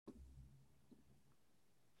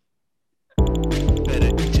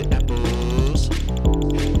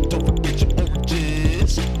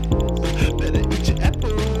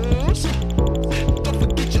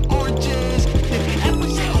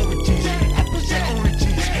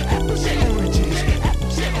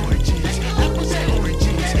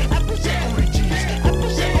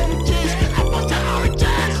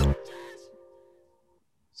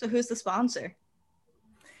who's the sponsor?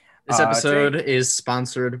 This episode Jake. is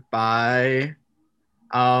sponsored by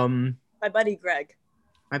my My buddy Greg.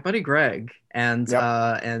 buddy Greg and Yep.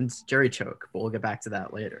 and Jerry Choke, but we'll get back to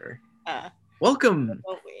that later. Uh, Welcome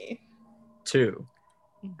Don't we? to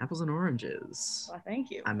Apples and Oranges. Well,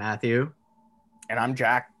 thank you. I'm Matthew. And I'm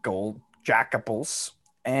Jackables.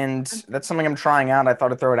 And that's something I'm trying out. I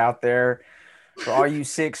thought I'd throw it out there. For all you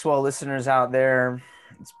sick, swell listeners out there,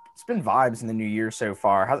 it's been vibes in the new year so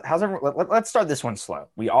far. How's everyone? Let's start this one slow.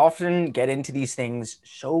 We often get into these things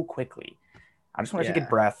so quickly. I just want to take a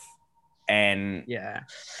breath and Yeah,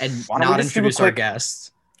 and Why don't we not just do a introduce our quick-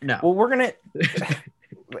 guest. No. well, we're gonna.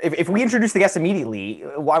 if we introduce the guest immediately,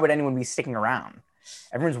 why would anyone be sticking around?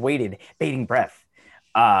 Everyone's waited, bating breath,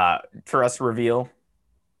 for us to reveal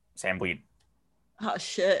Sam Bleed. Oh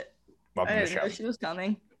shit! Welcome I to the didn't show. know she was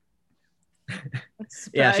coming. That's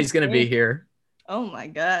a Yeah, she's surprise gonna to be me. here. Oh my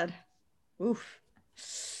god. Oof.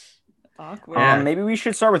 Awkward. Yeah. Maybe we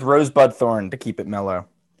should start with Rosebud Thorn to keep it mellow.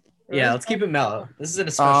 Yeah, let's keep it mellow. This is an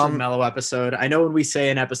especially Um, mellow episode. I know when we say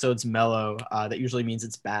an episode's mellow, that usually means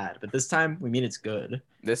it's bad, but this time we mean it's good.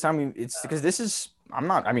 This time it's because this is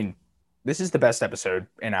this is the best episode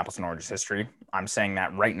in Apples and Oranges history. I'm saying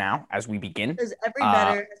that right now as we begin. Because every Uh,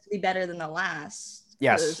 better has to be better than the last.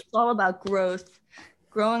 Yes. 'Cause it's all about growth,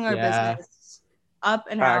 growing our Yeah. business, up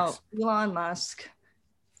and Facts. out. Elon Musk.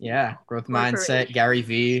 Yeah, growth Corporation. mindset, Gary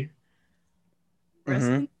V. Rest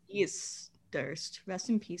Mhm. in peace, Durst. Rest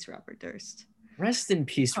in peace, Robert Durst. Rest in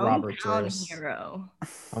peace, Robert Hometown Durst. hero.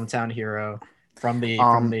 Hometown hero from the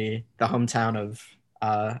hometown of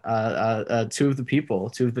two of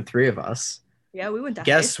the three of us. Yeah, we went to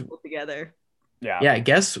Guess- high school together. Yeah.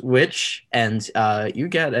 Guess which, and you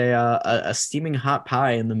get a steaming hot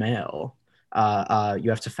pie in the mail. You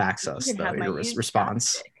have to fax You us can though have my your used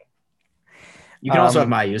response. chapstick. You can also Um, have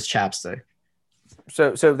my used chapstick.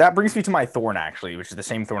 So that brings me to my thorn actually, which is the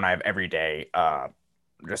same thorn I have every day.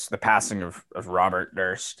 Just the passing of Robert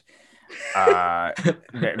Durst.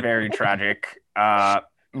 Very tragic.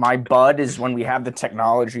 My bud is when we have the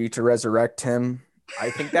technology to resurrect him. I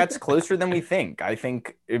think that's closer than we think. I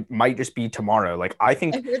think it might just be tomorrow. Like I I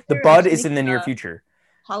think heard the they're bud is in doing the near a future.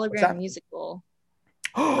 that? Hologram musical.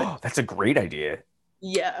 Oh, that's a great idea.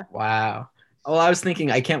 Yeah. Wow. Well, I was thinking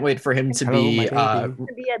I can't wait for him to Hello, be my baby.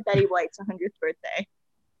 To be at Betty White's 100th birthday.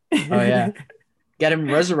 oh yeah. Get him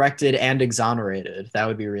resurrected and exonerated. That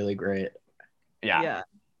would be really great. Yeah.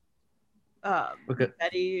 Okay.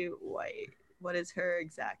 Betty White. What is her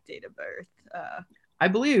exact date of birth? I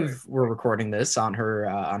believe we're recording this on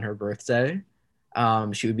her birthday.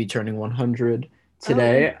 She would be turning 100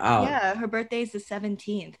 today. Yeah, her birthday is the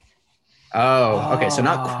 17th. Oh, okay. So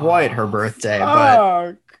not quite her birthday,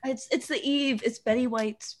 but It's the eve. It's Betty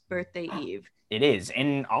White's birthday eve. It is.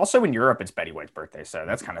 And also in Europe, it's Betty White's birthday. So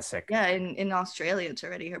that's kind of sick. Yeah, in Australia, it's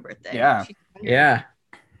already her birthday. Yeah. She's 100. yeah.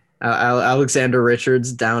 Alexander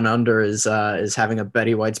Richards down under is having a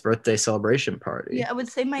Betty White's birthday celebration party. Yeah, I would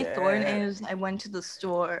say my thorn Yeah. is I went to the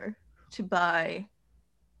store to buy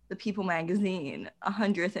the People magazine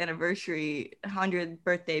 100th anniversary, 100th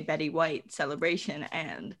birthday Betty White celebration,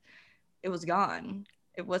 and it was gone.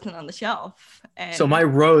 It wasn't on the shelf. And So my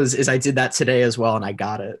rose is I did that today as well, and I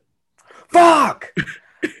got it. Fuck!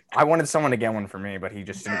 I wanted someone to get one for me, but he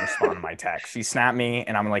just didn't respond to my text. He snapped me,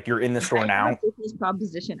 and I'm like, "You're in the store I now." have a business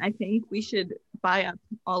proposition. I think we should buy up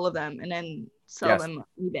all of them and then sell Yes. them on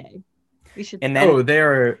eBay. We should. And then,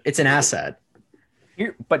 It's an asset.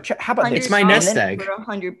 how about this? It's my $100 nest egg. for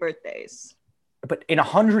 100 birthdays. But in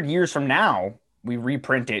 100 years from now, we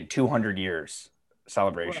reprint it 200 years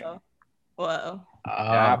celebration. Whoa.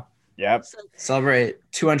 Yep. So Celebrate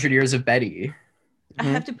 200 years of Betty. I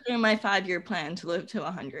have to put in my 5-year plan to live to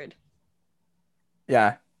 100.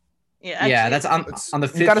 Yeah. Yeah. Yeah, actually, that's on the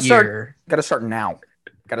you fifth gotta start- year. Got to start now.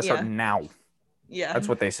 Got to start Yeah. now. Yeah. That's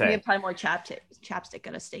what they We say. apply more chapstick.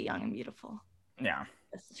 Gotta stay young and beautiful. Yeah.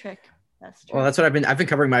 That's the trick. That's the Well, trick. that's what I've been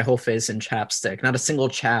covering my whole face in chapstick. Not a single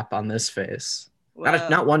chap on this face. Whoa,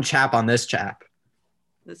 Not one chap on this chap.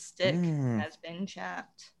 the stick Mm. has been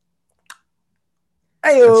chapped.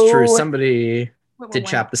 That's true. Somebody What did went-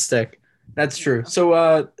 chap the stick. That's true. Yeah.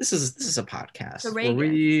 So this is a podcast. So where Reagan.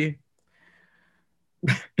 we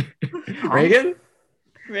Reagan?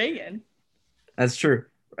 Reagan. That's true.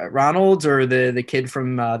 Ronald or the kid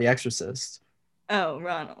from The Exorcist? Oh,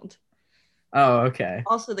 Ronald. Oh, okay.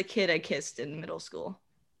 Also the kid I kissed in middle school.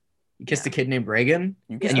 You kissed Yeah. a kid named Reagan,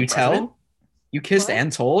 You and you tell? You kissed What?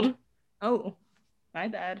 and told? Oh, my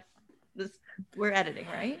bad. We're editing,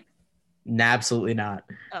 right? Nah, absolutely not.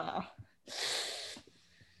 Oh.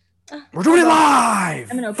 We're doing it live.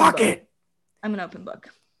 I'm an open Fuck book. it. I'm an open book.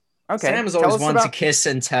 Okay. Sam is tell always us one about- to kiss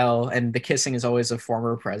and tell, and the kissing is always of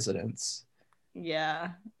former presidents.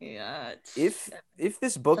 Yeah. If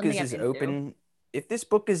this book something is I'm as into. open, if this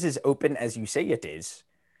book is as open as you say it is,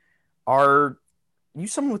 are you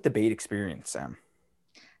someone with debate experience, Sam?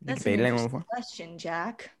 You That's an debated anyone interesting before? question,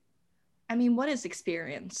 Jack. I mean, what is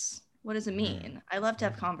experience? What does it mean? I love to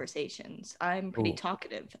have conversations. I'm pretty Ooh.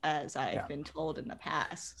 talkative, as I've Yeah. been told in the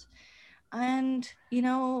past. And, you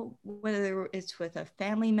know, whether it's with a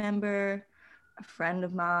family member, a friend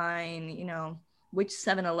of mine, you know, which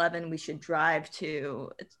 7-Eleven we should drive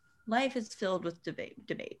to. Life is filled with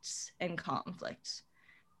debates and conflicts.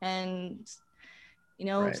 And, you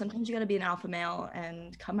know, Right. sometimes you got to be an alpha male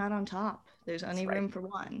and come out on top. There's only right. room for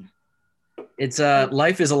one. It's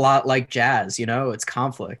life is a lot like jazz, you know, it's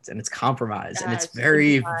conflict and it's compromise and it's Yes,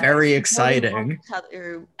 very, improvise, very building exciting. off each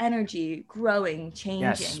other, energy, growing, changing,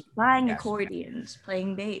 Yes. buying Yes. accordions,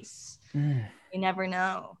 playing bass. Mm. You never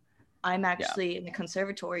know. I'm actually in the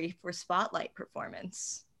conservatory for spotlight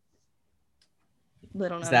performance.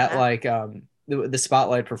 Little known Is that fact. like the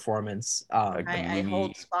spotlight performance? I hold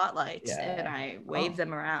movie. spotlights Yeah. and I wave Oh.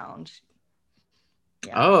 them around.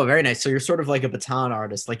 Yeah. Oh, very nice. So you're sort of like a baton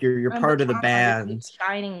artist, like you're I'm part of the baton artist band. with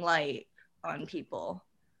shining light on people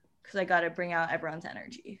because I got to bring out everyone's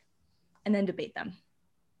energy and then debate them.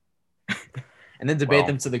 And then debate Well.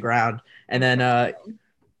 them to the ground. And then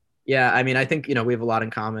yeah, I mean, I think, you know, we have a lot in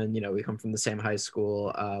common. You know, we come from the same high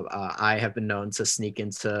school. I have been known to sneak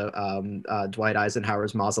into Dwight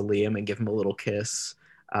Eisenhower's mausoleum and give him a little kiss.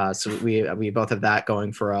 So we both have that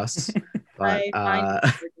going for us. But I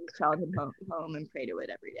find his childhood home and pray to it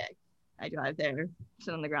every day. I drive there,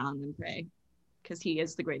 sit on the ground and pray because he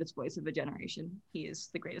is the greatest voice of a generation. He is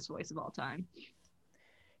the greatest voice of all time.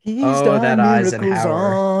 He's done that miracles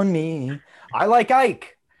Eisenhower. on me. I like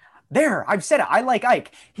Ike. There, I've said it. I like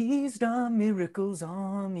Ike. He's done miracles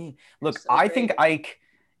on me. Look, So I great. think Ike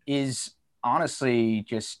is honestly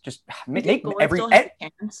just Do you make think Gore every. still has a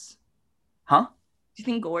chance? Huh? Do you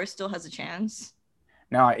think Gore still has a chance?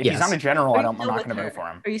 No, if he's Yes. not a general, Are you I'm still not with going to her? vote for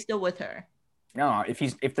him. Are you still with her? No,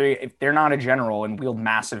 if they're not a general and wield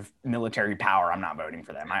massive military power, I'm not voting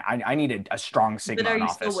for them. I need a strong Sigma But are in you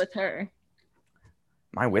office. still with her?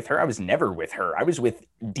 Am I with her? I was never with her. I was with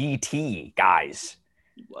DT, guys.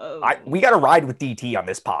 Whoa. We got to ride with DT on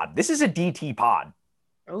this pod. This is a DT pod.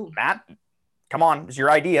 Oh. Matt, come on. It was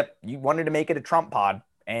your idea. You wanted to make it a Trump pod.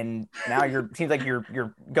 And now seems like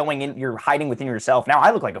you're going in, you're hiding within yourself. Now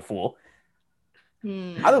I look like a fool.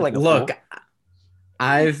 I look like a Look, fool.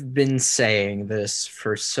 I've been saying this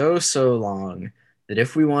for so long that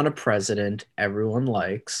if we want a president everyone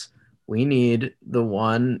likes, we need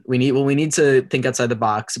to think outside the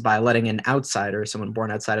box by letting an outsider, someone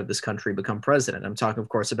born outside of this country, become president. I'm talking, of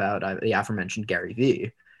course, about the aforementioned Gary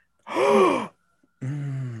Vee.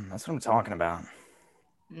 That's what I'm talking about.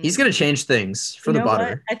 He's gonna change things for the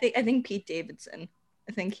butter. What? I think Pete Davidson.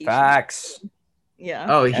 I think he Facts. should. Yeah.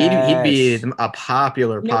 Oh, he'd be Yes. a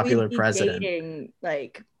popular we'd be president. dating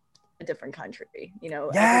like a different country. You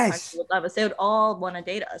know, Yes. every country would love us. They would all want to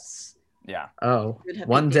date us. Yeah. Oh, We'd have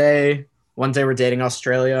one big day we're dating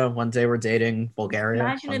Australia. One day we're dating Bulgaria.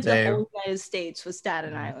 Imagine one if day... the whole United States was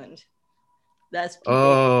Staten Island. That's Pete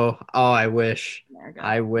Oh, I wish. America.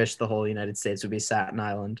 I wish the whole United States would be Staten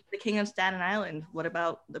Island. The king of Staten Island. What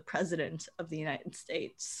about the president of the United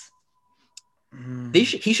States? He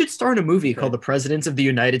should start a movie called The Presidents of the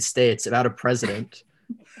United States about a president.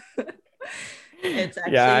 It's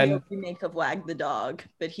actually a remake of Wag the Dog,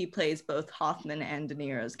 but he plays both Hoffman and De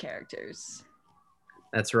Niro's characters.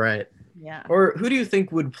 That's right. Yeah. Or who do you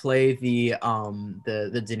think would play the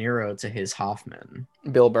De Niro to his Hoffman?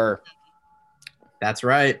 Bill Burr. That's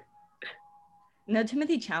right. No,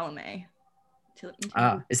 Timothy Chalamet.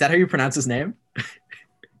 Is that how you pronounce his name?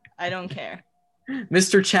 I don't care.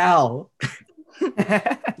 Mr. Chow.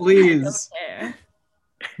 Please. I don't care.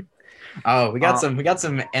 Oh, we got some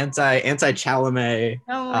anti Chalamet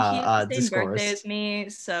No, he has the same discourse. birthday as me,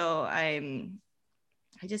 so I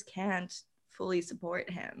just can't fully support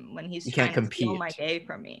him when he's trying to steal my day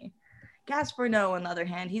from me. Gaspar Noé, on the other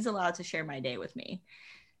hand, he's allowed to share my day with me.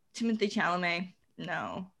 Timothy Chalamet,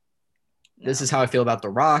 no. This is how I feel about The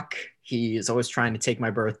Rock. He is always trying to take my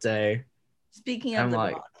birthday. Speaking of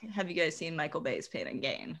Rock, have you guys seen Michael Bay's Pain and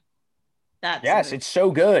Gain? Yes, it's so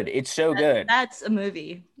good. It's so good. That's a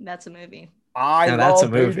movie. That's a movie. That's a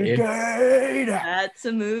movie. That's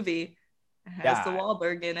a movie. It has the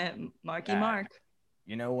Wahlberg in it. Marky Mark.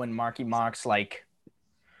 You know when Marky Mark's like,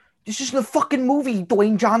 this isn't a fucking movie,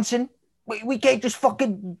 Dwayne Johnson. We can't just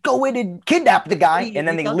fucking go in and kidnap the guy. Wait, and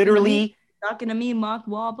then they talking literally... Talking to me, Mark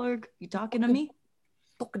Wahlberg? You talking to me?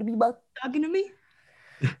 Talking to me, bud? Talking to me?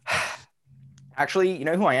 Actually, you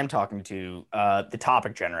know who I am talking to? The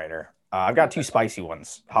topic generator. I've got 2 spicy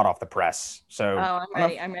ones hot off the press. So I'm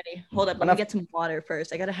ready. I'm ready. Hold up. Let me get some water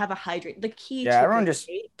first. I gotta have a hydrate. The key yeah, to everyone this,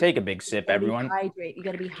 just take a big sip, everyone. hydrate. You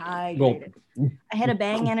gotta be hydrated. I had a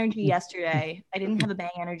bang energy yesterday. I didn't have a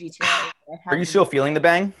bang energy today. Are you still feeling the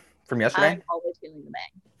bang from yesterday? I'm always feeling the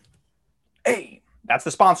bang. Hey, that's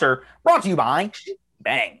the sponsor. Brought to you by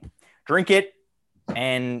Bang. Drink it,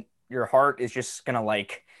 and your heart is just gonna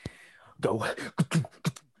like go.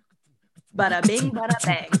 Bada bing, bada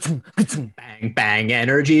bang. Bang bang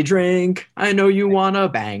energy drink. I know you want a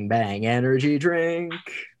bang bang energy drink.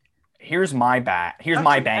 Here's my bang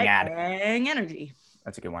ad. Bang energy.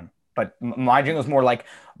 That's a good one. But my jingle's more like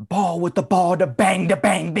ball with the ball, the bang,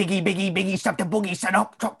 biggie, biggie, biggie, step the boogie, set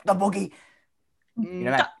up, drop the boogie. You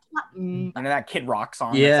know that Kid Rock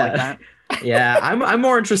song? Yeah, that's like that? Yeah. I'm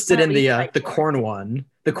more interested in the corn one.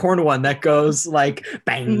 The corn one that goes like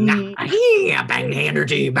bang, bang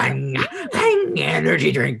energy, bang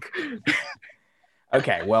energy drink.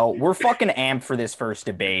 Okay, well, we're fucking amped for this first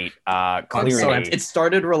debate. Clearly, so it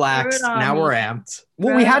started relaxed. Now we're amped.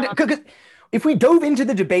 Well, we had because if we dove into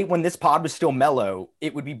the debate when this pod was still mellow,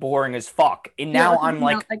 it would be boring as fuck. And now I'm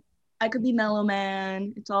like, I could be mellow,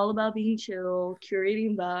 man. It's all about being chill,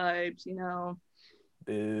 curating vibes, you know.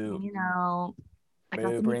 Boo. You know, I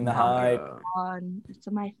got Boo, bring the hype on. It's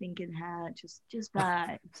my thinking hat. Just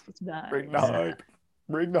vibes. Just vibes. Bring the hype.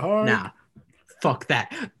 Bring the hype. Nah, fuck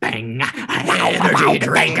that. Bang. Energy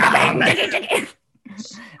drink. Bang.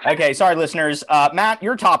 Okay, sorry, listeners. Matt,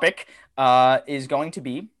 your topic is going to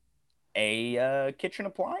be a kitchen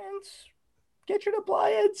appliance. Kitchen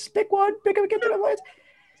appliance. Pick one. Pick a kitchen appliance.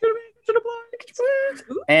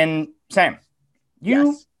 And Sam,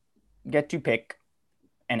 you get to pick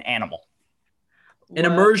an animal. An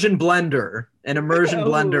immersion blender. An immersion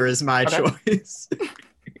blender is my choice.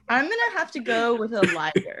 I'm gonna have to go with a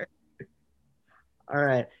lighter. All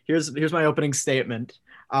right. Here's my opening statement.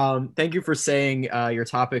 Thank you for saying your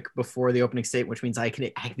topic before the opening statement, which means I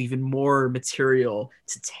have even more material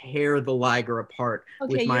to tear the Liger apart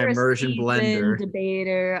with my immersion blender.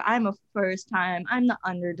 Debater. I'm a first time. I'm the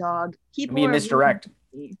underdog. People can be misdirect.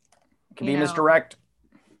 Can be misdirect.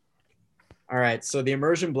 All right. So the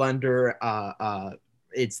immersion blender,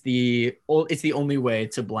 it's the only way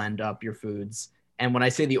to blend up your foods. And when I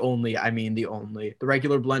say the only, I mean the only. The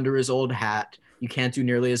regular blender is old hat. You can't do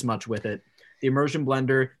nearly as much with it. The immersion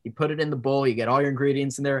blender, you put it in the bowl, you get all your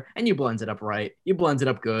ingredients in there, and you blend it up right. You blend it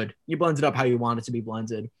up good. You blend it up how you want it to be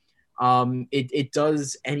blended. It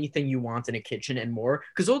does anything you want in a kitchen and more,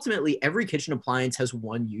 because ultimately every kitchen appliance has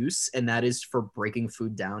one use, and that is for breaking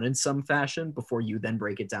food down in some fashion before you then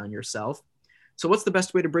break it down yourself. So what's the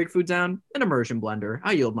best way to break food down? An immersion blender.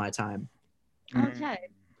 I yield my time. Okay,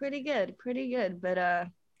 pretty good. But I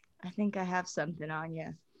think I have something on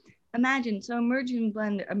you. Imagine, so immersion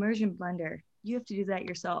blender, you have to do that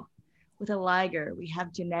yourself. With a Liger, we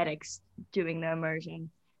have genetics doing the immersion.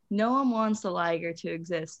 No one wants the Liger to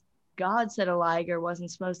exist. God said a Liger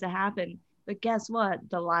wasn't supposed to happen, but guess what?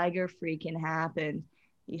 The Liger freaking happened.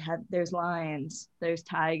 There's lions, there's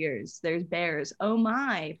tigers, there's bears. Oh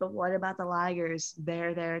my, but what about the Ligers?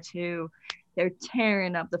 They're there too. They're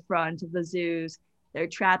tearing up the front of the zoos. They're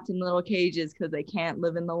trapped in little cages because they can't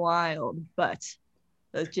live in the wild, but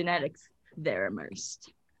those genetics, they're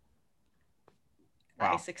immersed.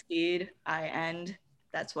 Wow. I succeed, I end.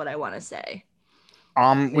 That's what I want to say.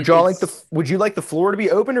 Would you like the floor to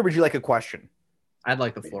be open, or would you like a question? I'd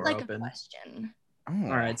like the floor open. A question. Oh.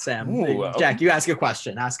 All right, Sam. Jack, you ask a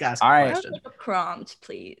question. Ask a question. A prompt,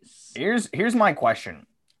 please. Here's my question.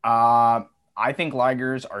 I think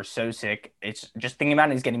Ligers are so sick. It's just thinking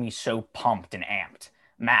about it is getting me so pumped and amped.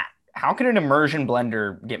 Matt, how can an immersion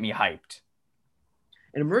blender get me hyped?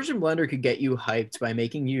 An immersion blender could get you hyped by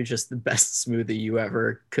making you just the best smoothie you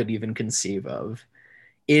ever could even conceive of.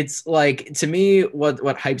 It's like, to me, what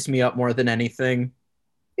hypes me up more than anything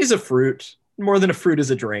is a fruit. More than a fruit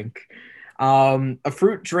is a drink. A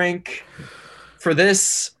fruit drink for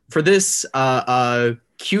this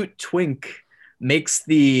cute twink makes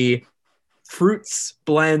the fruits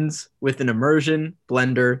blend with an immersion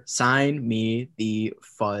blender. Sign me the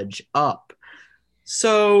fudge up.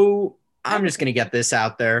 So I'm just going to get this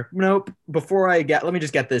out there. Nope. Let me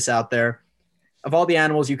just get this out there. Of all the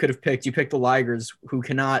animals you could have picked, you picked the Ligers, who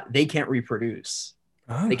they can't reproduce.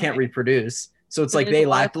 Okay. They can't reproduce. So it's like they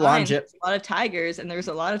lack longevity. A lot of tigers, and there's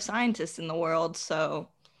a lot of scientists in the world, so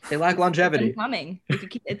they lack longevity.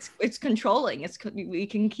 It's controlling. We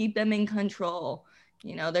can keep them in control.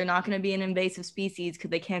 You know, they're not going to be an invasive species because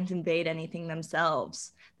they can't invade anything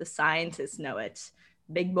themselves. The scientists know it.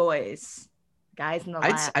 Big boys. guys in the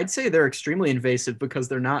lab. I'd say they're extremely invasive because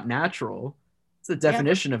they're not natural. It's the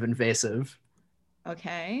definition of invasive.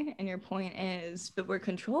 Okay, and your point is, but we're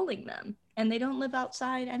controlling them, and they don't live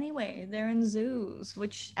outside anyway. They're in zoos,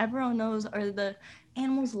 which everyone knows are the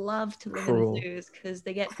animals love to live Cruel. in zoos because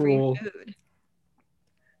they get Cruel. free food.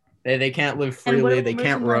 They can't live And what freely. do They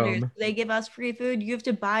can't immersion blenders? roam. They give us free food. You have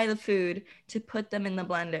to buy the food to put them in the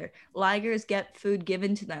blender. Ligers get food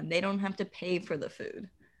given to them. They don't have to pay for the food.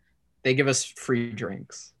 They give us free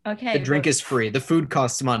drinks. Okay. The drink is free. The food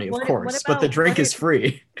costs money, of what course, about- but the drink is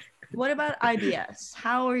free. What about IBS?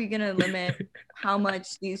 How are you going to limit how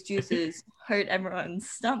much these juices hurt everyone's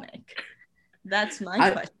stomach? That's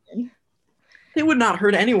my question. They would not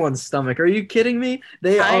hurt anyone's stomach. Are you kidding me?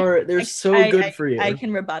 They're so good for you. I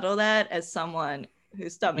can rebuttal that as someone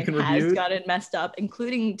whose stomach can has review? gotten messed up,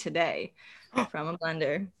 including today from a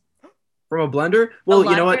blender. From a blender? Well,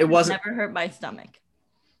 you know what? Liger It wasn't. never hurt my stomach.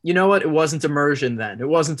 You know what? It wasn't immersion then. It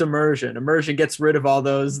wasn't immersion. Immersion gets rid of all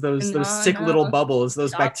those sick little bubbles,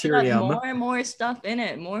 those bacterium. More and more stuff in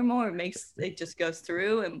it. More and more makes it just goes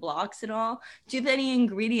through and blocks it all. Do you have any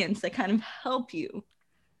ingredients that kind of help you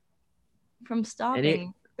from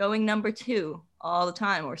stopping going number 2 all the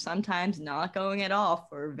time, or sometimes not going at all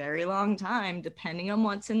for a very long time, depending on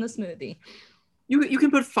what's in the smoothie? You can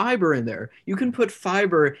put fiber in there. You can put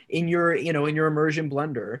fiber in your immersion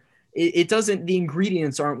blender. It doesn't, the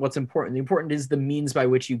ingredients aren't what's important. The important is the means by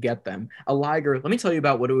which you get them. A Liger, let me tell you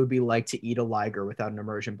about what it would be like to eat a Liger without an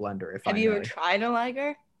immersion blender. Have you ever tried a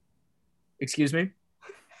Liger? Excuse me?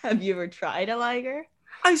 Have you ever tried a Liger?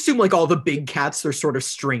 I assume like all the big cats, they're sort of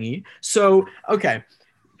stringy. So, okay.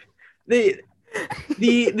 The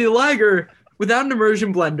Liger without an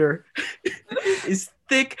immersion blender is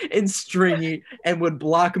thick and stringy and would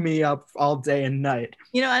block me up all day and night.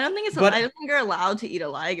 You know, I don't think you're allowed to eat a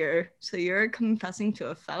Liger, so you're confessing to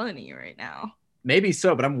a felony right now. Maybe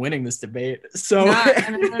so, but I'm winning this debate. So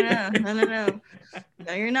No.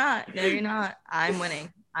 No, you're not. No, you're not. I'm winning.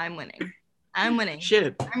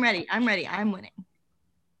 Shit. I'm ready. I'm winning.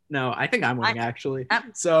 No, I think I'm winning actually. Yep.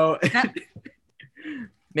 So Yep.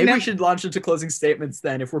 maybe Yep. we should launch into closing statements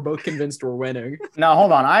then if we're both convinced we're winning. No,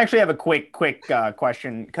 hold on. I actually have a quick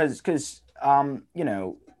question because you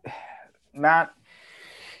know, Matt,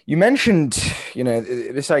 you mentioned, you know,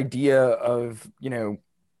 this idea of, you know,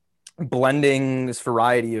 blending this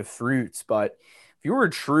variety of fruits, but if you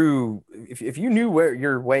were if you knew where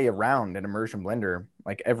your way around an immersion blender,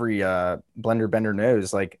 like every blender bender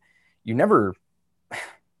knows, like you never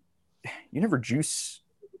juice.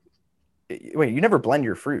 Wait, you never blend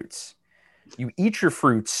your fruits. You eat your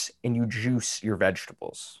fruits and you juice your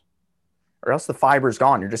vegetables, or else the fiber's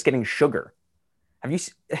gone. You're just getting sugar. Have you?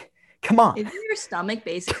 Come on. Isn't your stomach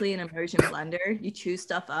basically an immersion blender? You chew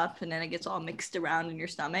stuff up and then it gets all mixed around in your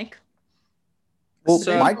stomach. Well,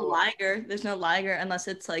 So- There's no Liger unless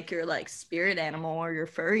it's like your like spirit animal or your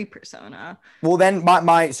furry persona. Well, then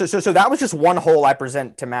so that was just one hole I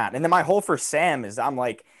present to Matt, and then my hole for Sam is I'm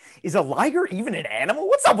like, is a Liger even an animal?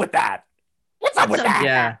 What's up with that? What's up with What's up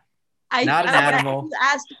that? Yeah. Not an animal. You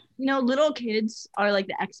ask, you know, little kids are like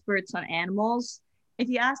the experts on animals. If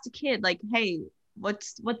you ask a kid, like, hey,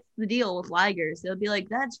 what's the deal with Ligers? They'll be like,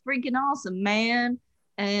 that's freaking awesome, man.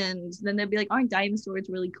 And then they'll be like, aren't dinosaurs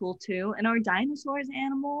really cool too? And are dinosaurs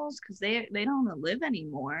animals? Because they don't live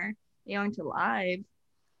anymore. They aren't alive.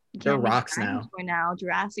 You They're can't make rocks now. dinosaur now.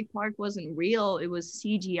 Jurassic Park wasn't real. It was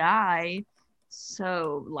CGI.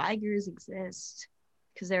 So Ligers exist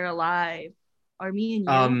because they're alive. Are me and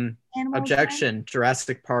you animals? Objection.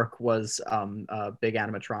 Jurassic Park was big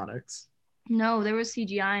animatronics. No, there was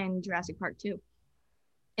CGI in Jurassic Park too.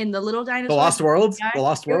 In the little dinosaurs. The Lost World? CGI, The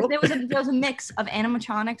Lost World? There was a mix of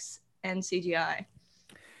animatronics and CGI.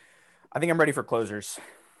 I think I'm ready for closers.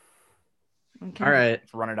 Okay. All right.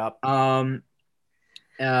 Let's run it up.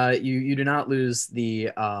 You do not lose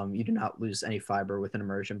any fiber with an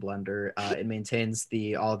immersion blender. It maintains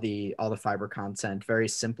all the fiber content very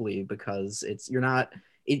simply because you're not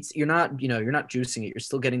juicing it. You're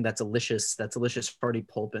still getting that delicious hearty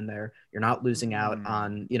pulp in there. You're not losing out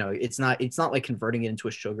on, it's not like converting it into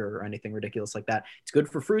a sugar or anything ridiculous like that. It's good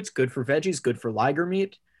for fruits, good for veggies, good for Liger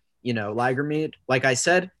meat. Liger meat, like I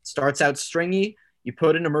said, starts out stringy. You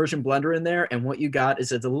put an immersion blender in there, and what you got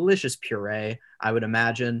is a delicious puree, I would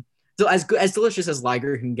imagine. So as delicious as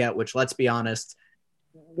Liger can get, which, let's be honest,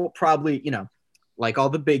 will probably, like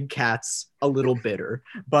all the big cats, a little bitter.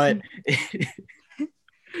 But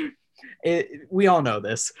we all know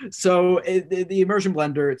this. So the immersion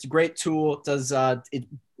blender, it's a great tool. It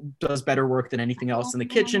does better work than anything else in the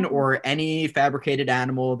kitchen or any fabricated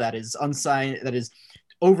animal that is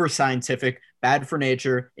over scientific, bad for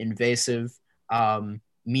nature, invasive.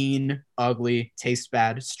 Mean, ugly, tastes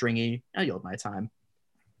bad, stringy. I yield my time.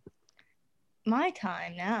 My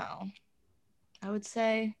time now. I would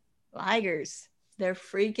say Ligers. They're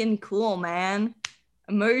freaking cool, man.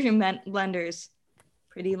 Immersion blenders.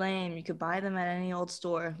 Pretty lame. You could buy them at any old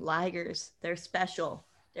store. Ligers. They're special.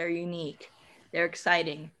 They're unique. They're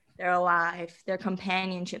exciting. They're alive. They're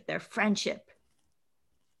companionship. They're friendship.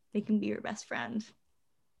 They can be your best friend.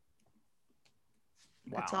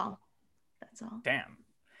 That's all. That's all. Damn.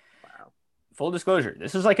 Wow. Full disclosure,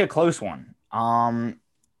 this is like a close one. I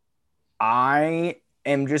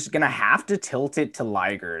am just gonna have to tilt it to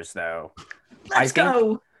Ligers though. Let's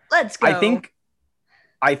go.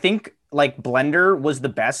 I think like blender was the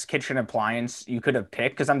best kitchen appliance you could have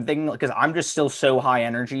picked because I'm just still so high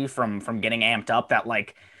energy from getting amped up that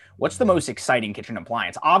like what's the most exciting kitchen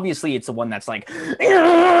appliance? Obviously it's the one that's like so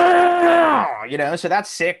that's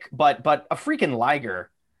sick, but a freaking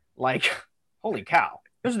Liger, like holy cow.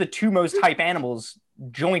 Those are the two most hype animals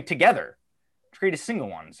joined together to create a single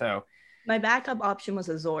one. So my backup option was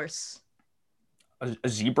a Zorse. A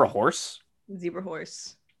zebra horse? Zebra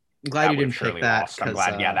horse. I'm glad you didn't pick that. I'm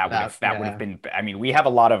glad. That would have been. I mean, we have a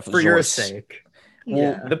lot of for Zorse. Your sake.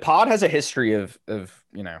 Well, the pod has a history of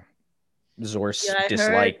Zorse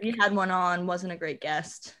dislike. We had one on. Wasn't a great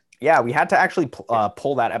guest. Yeah, we had to actually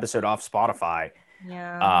pull that episode off Spotify.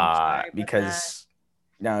 Yeah. Because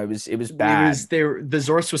no, it was bad. The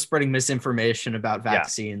Zorse was spreading misinformation about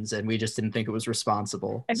vaccines, and we just didn't think it was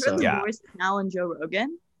responsible. I heard the Zorse is now on Joe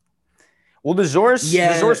Rogan. Well, the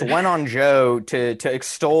Zorse went on Joe to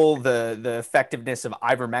extol the effectiveness of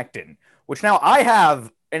ivermectin, which now I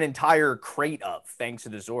have an entire crate of, thanks to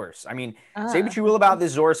the Zorse. I mean, say what you will about the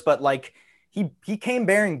Zorse, but like he came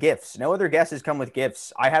bearing gifts. No other guest has come with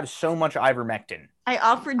gifts. I have so much ivermectin. I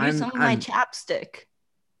offered you some of my chapstick.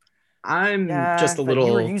 I'm just a little.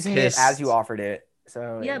 You were using pissed. it as you offered it.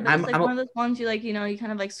 So yeah, but it's like one of those ones you like, you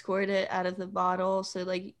kind of like squirt it out of the bottle, so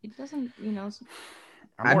like it doesn't,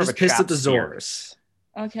 I'm just pissed at the Zorse.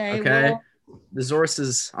 Okay. Well, the Zorse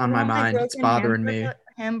is on my mind. It's bothering me.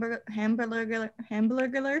 Hamburger.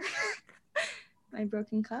 My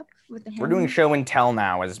broken cup with the. We're doing show and tell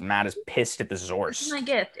now, as Matt is pissed at the Zorse. This is my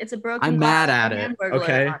gift. It's a broken. I'm mad at it.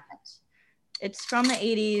 Okay. It's from the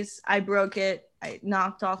 80s. I broke it. I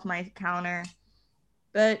knocked off my counter,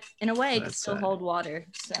 but in a way, it can still hold water.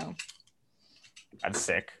 So. That's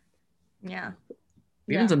sick. Yeah.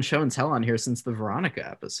 We haven't done show and tell on here since the Veronica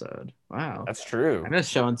episode. Wow. That's true. I miss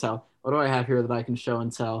show and tell. What do I have here that I can show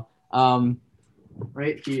and tell?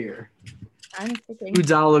 Right here. I'm thinking.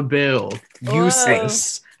 $2 bill.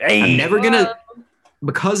 Useless. Hey. I'm never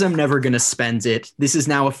gonna spend it. This is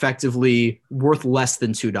now effectively worth less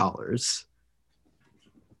than $2.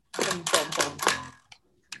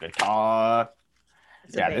 Good talk.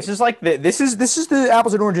 Yeah, this is like this is the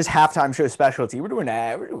Apples and Oranges halftime show specialty. We're doing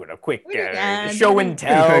a quick show and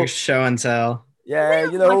tell. Quick show and tell. Yeah,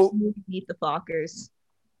 Meet the Fockers.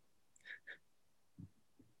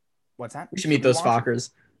 What's that? We should meet those Fockers.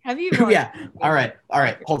 Have you? Yeah. All right.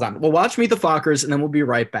 Hold on. We'll watch Meet the Fockers and then we'll be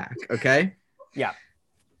right back. Okay. Yeah.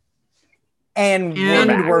 And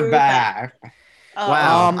we're back.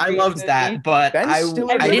 Wow, I loved that, but I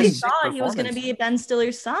didn't thought he was going to be Ben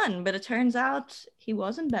Stiller's son, but it turns out he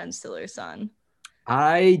wasn't Ben Stiller's son.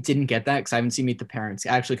 I didn't get that because I haven't seen Meet the Parents.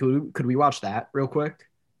 Actually, could we watch that real quick?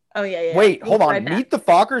 Oh yeah. Wait, hold on. Meet the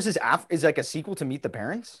Fockers is like a sequel to Meet the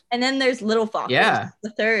Parents? And then there's Little Fockers. Yeah, the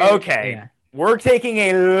third. Okay, we're taking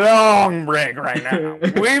a long break right now.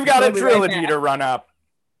 We've got a trilogy to run up.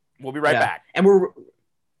 We'll be right back, and we're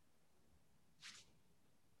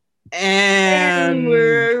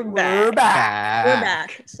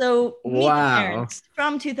back. So Meet the Parents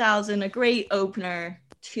from 2000, a great opener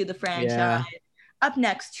to the franchise. Yeah. Up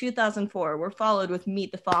next, 2004, we're followed with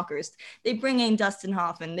Meet the Fockers. They bring in Dustin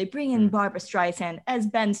Hoffman. They bring in Barbara Streisand as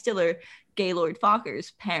Ben Stiller, Gaylord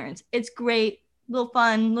Focker's parents. It's great, little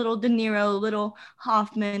fun, little De Niro, little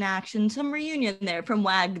Hoffman action, some reunion there from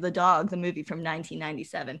Wag the Dog, the movie from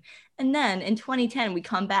 1997. And then in 2010, we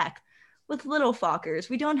come back with Little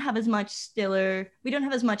Fockers. We don't have as much Stiller. We don't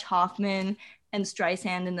have as much Hoffman and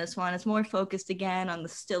Streisand in this one. It's more focused again on the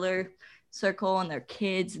Stiller circle and their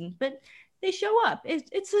kids. But they show up.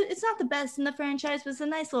 It's not the best in the franchise, but it's a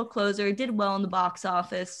nice little closer. It did well in the box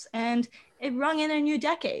office, and it rung in a new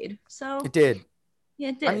decade. So it did. Yeah,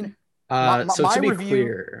 it did. I mean, so to be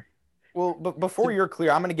clear. Well, but before you're clear,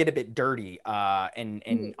 I'm going to get a bit dirty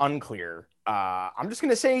and unclear. I'm just going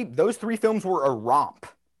to say those three films were a romp.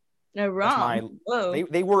 A romp.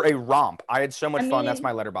 They were a romp. I had so much fun. That's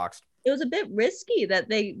my letterboxd. it was a bit risky that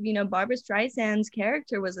they, Barbara Streisand's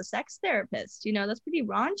character was a sex therapist. That's pretty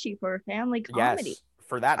raunchy for a family comedy. Yes,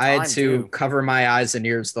 for that I time had to too. cover my eyes and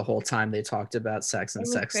ears the whole time they talked about sex and It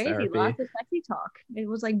was sex crazy. therapy. Lots of sexy talk. It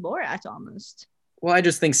was like Borat almost. Well, I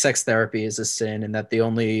just think sex therapy is a sin, and that the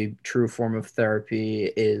only true form of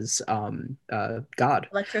therapy is God.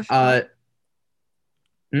 Electroshock.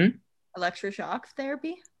 Electroshock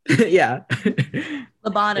therapy. Yeah.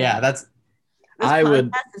 Lobotomy. Yeah, that's. This I podcast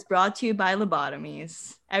would. is brought to you by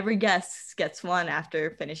lobotomies. Every guest gets one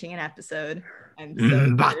after finishing an episode. I'm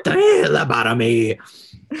so Lobotomy.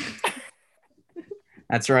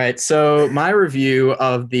 That's right. So my review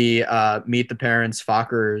of the Meet the Parents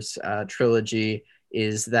Fockers trilogy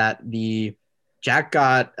is that the Jack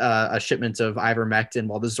got a shipment of ivermectin,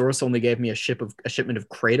 while the Zorse only gave me a shipment of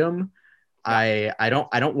kratom. I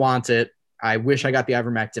don't want it. I wish I got the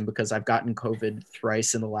ivermectin because I've gotten COVID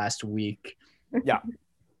thrice in the last week. Yeah.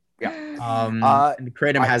 And the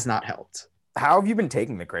kratom has not helped. How have you been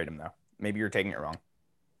taking the kratom though? Maybe you're taking it wrong.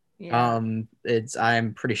 Yeah.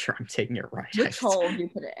 I'm pretty sure I'm taking it right. Which hole do you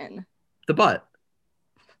put it in? The butt.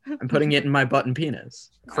 I'm putting it in my butt and penis.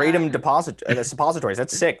 Kratom suppositories.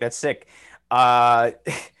 That's sick. That's sick. The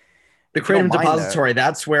kratom depository.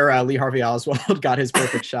 That's where Lee Harvey Oswald got his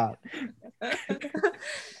perfect shot.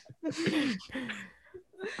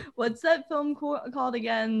 What's that film called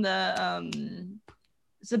again? The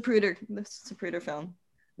Zapruder film.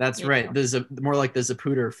 That's right. There's more like the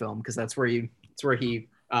Zapruder film, because that's where he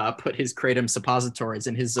put his kratom suppositories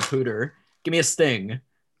in his Zapruder. Give me a sting.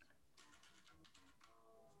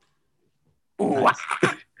 Nice.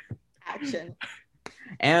 Action.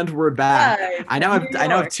 And we're back. Hi, I now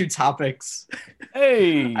have two topics.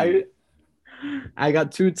 Hey. I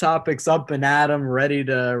got two topics up and at 'em, ready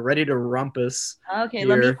to rumpus. Okay, here.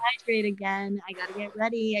 Let me hydrate again. I gotta get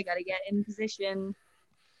ready. I gotta get in position.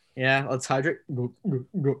 Yeah, let's hydrate.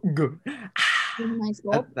 Go. Nice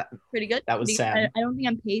gulp. Pretty good. That was sad. I don't think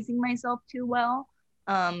I'm pacing myself too well.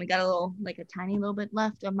 I got a tiny little bit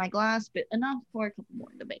left of my glass, but enough for a couple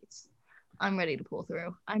more debates. I'm ready to pull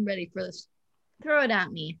through. I'm ready for this. Throw it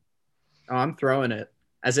at me. Oh, I'm throwing it.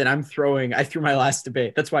 As in, I threw my last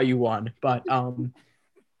debate. That's why you won. But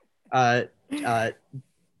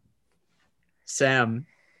Sam,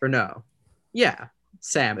 or no. Yeah,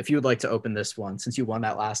 Sam, if you would like to open this one, since you won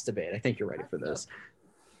that last debate, I think you're ready for this.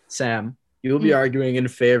 Sam, you will be arguing in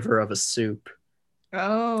favor of a soup.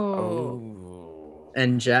 Oh.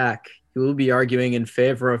 And Jack, you will be arguing in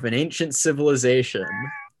favor of an ancient civilization.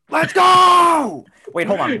 Let's go! Wait,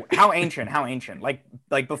 hold on. How ancient?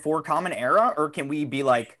 Like before Common Era, or can we be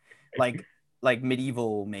like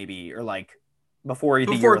medieval maybe, or like before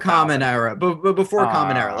Common Era? But before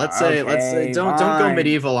Common Era. Let's say don't go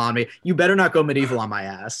medieval on me. You better not go medieval on my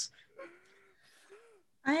ass.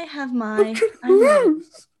 I have my. I'm ready.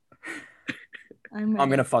 I'm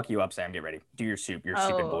gonna fuck you up, Sam. Get ready. Do your soup. Your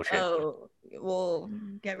stupid bullshit. Oh, well,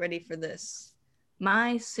 get ready for this.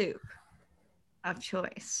 My soup of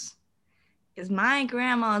choice is my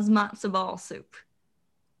grandma's matzo ball soup.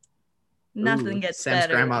 Nothing gets Sam's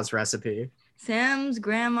better. grandma's recipe. Sam's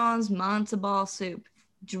grandma's matzo ball soup,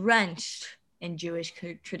 drenched in Jewish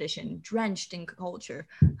tradition, drenched in culture,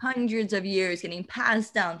 hundreds of years getting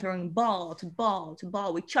passed down, throwing ball to ball to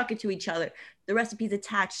ball. We chuck it to each other. The recipe's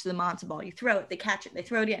attached to the matzo ball. You throw it, they catch it, they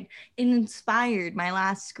throw it in. It inspired my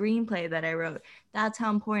last screenplay that I wrote. That's how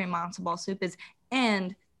important matzo ball soup is.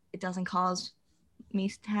 And it doesn't cause me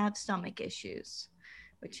to have stomach issues,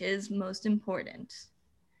 which is most important.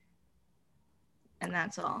 And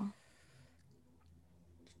that's all.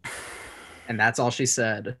 And that's all she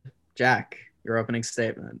said. Jack, your opening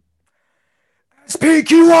statement.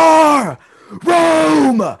 Speak you are!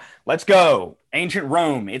 Rome! Let's go. Ancient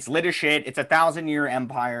Rome. It's lit as shit. It's a 1,000-year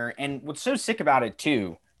empire. And what's so sick about it,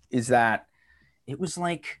 too, is that it was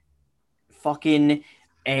like fucking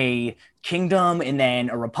a kingdom, and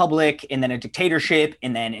then a republic, and then a dictatorship,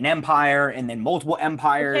 and then an empire, and then multiple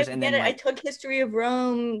empires. Okay, and then I took history of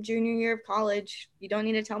Rome junior year of college. You don't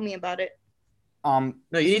need to tell me about it. No,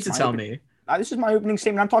 you need to tell me. This is my opening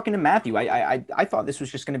statement. I'm talking to Matthew. I thought this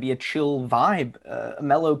was just going to be a chill vibe, a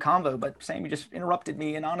mellow convo, but Sam, you just interrupted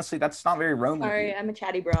me, and honestly, that's not very Roman. Sorry, I'm a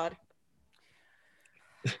chatty broad.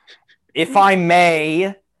 If I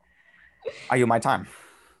may, I yield my time.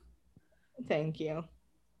 Thank you.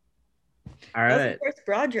 All right. That was the first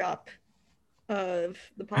broad drop of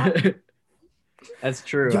the pod. That's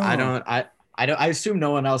true. Yo. I assume no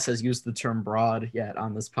one else has used the term broad yet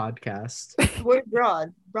on this podcast. Word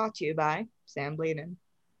broad, brought to you by Sam Bladen.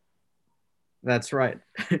 That's right.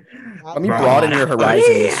 Let me broaden your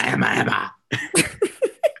horizons.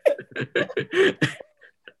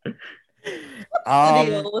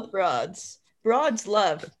 the deal with broads? Broads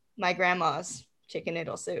love my grandma's chicken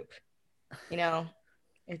noodle soup. You know,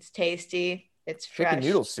 it's tasty. It's fresh. Chicken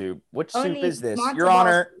noodle soup. Which soup Only is this? matzo Your ball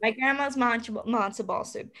Honor. soup. My grandma's matzo ball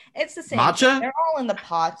soup. It's the same. Matcha? They're all in the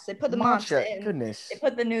pots. They put the matcha in. Goodness. They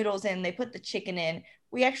put the noodles in. They put the chicken in.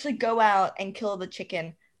 We actually go out and kill the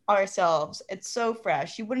chicken ourselves. It's so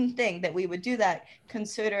fresh. You wouldn't think that we would do that,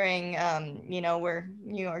 considering, we're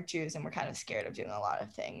New York Jews and we're kind of scared of doing a lot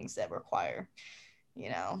of things that require,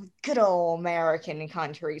 good old American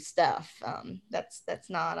country stuff. That's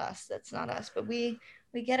not us. That's not us. But we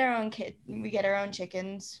get our own we get our own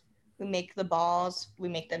chickens. We make the balls. We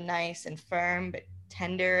make them nice and firm, but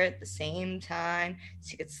tender at the same time,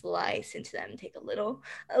 so you could slice into them and take a little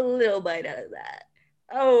bite out of that.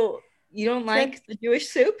 Oh, you don't like the Jewish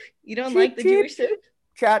soup? You don't like the Jewish soup?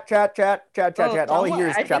 Chat. All I hear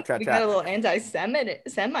is chat. We got a little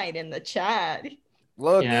anti-Semite in the chat.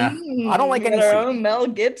 Look, I don't like any our soup. own Mel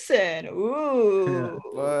Gibson. Ooh.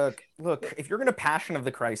 Look. If you're gonna Passion of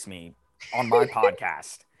the Christ me on my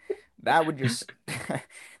podcast, that would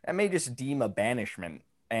that may just deem a banishment.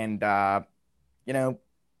 And I guess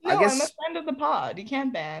I'm a friend of the pod. You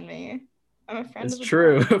can't ban me. I'm a friend. It's of the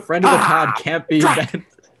true. pod. A friend of the pod can't be banned.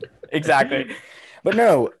 Exactly. But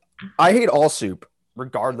no, I hate all soup,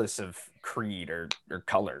 regardless of creed or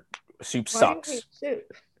color. Soup sucks. Why do you hate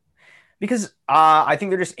soup? Because I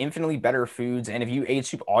think they're just infinitely better foods. And if you ate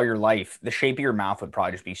soup all your life, the shape of your mouth would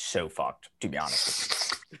probably just be so fucked, to be honest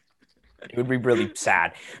with you. It would be really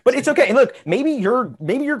sad. But it's okay. Look, maybe your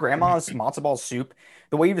grandma's matzo ball soup,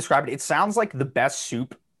 the way you described it, it sounds like the best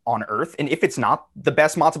soup on earth. And if it's not the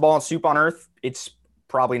best matzo ball soup on earth, it's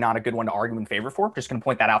probably not a good one to argue in favor for. Just going to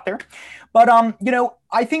point that out there. But,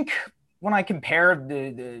 I think when I compare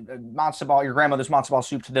the matzo ball, your grandmother's matzo ball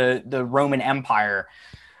soup to the Roman Empire,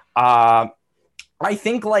 I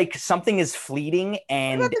think like something is fleeting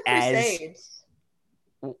and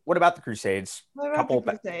what about the Crusades?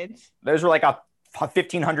 Those were like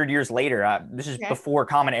 1,500 years later. This is before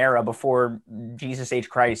Common Era, before Jesus H.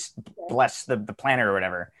 Christ blessed the planet or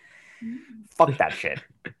whatever. Fuck that shit.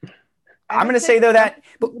 I'm gonna say though that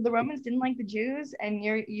the Romans didn't like the Jews, and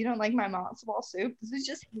you don't like my matzo ball soup. This is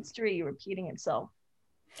just history repeating itself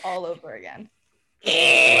all over again.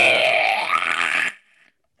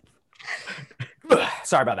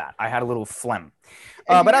 Sorry about that. I had a little phlegm.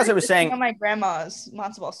 But as I was saying, my grandma's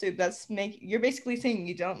matzo ball soup. You're basically saying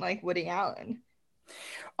you don't like Woody Allen.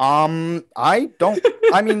 I don't.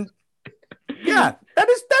 I mean, yeah, that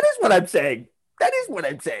is what I'm saying. That is what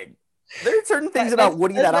I'm saying. There are certain things about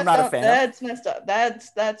Woody that I'm not a fan of. That's messed up. That's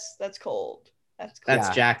cold. That's cold.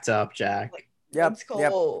 That's jacked up, Jack. That's cold.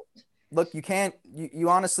 Yep. Look, you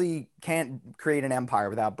honestly can't create an empire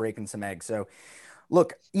without breaking some eggs. So,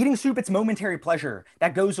 look, eating soup, it's momentary pleasure.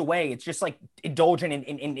 That goes away. It's just like indulgent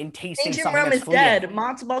in tasting Ancient something Rome that's is dead.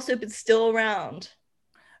 Matzo ball soup is still around.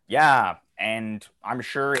 Yeah, and I'm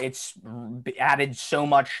sure it's added so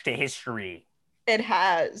much to history. It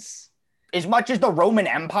has. As much as the Roman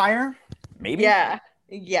Empire, maybe. Yeah.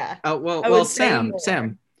 Well, Sam,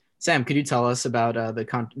 could you tell us about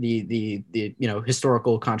the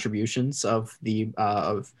historical contributions of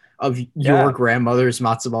your grandmother's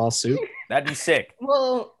matzo ball soup? That'd be sick.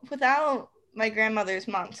 Well, without my grandmother's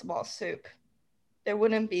matzo ball soup, there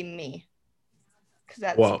wouldn't be me.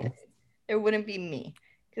 There wouldn't be me.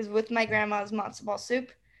 Because with my grandma's matzo ball soup,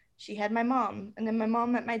 she had my mom, and then my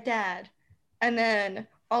mom met my dad, and then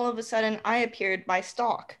all of a sudden I appeared by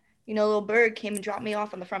stalk. A little bird came and dropped me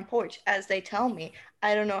off on the front porch, as they tell me.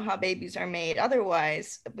 I don't know how babies are made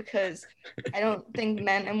otherwise, because I don't think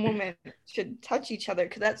men and women should touch each other,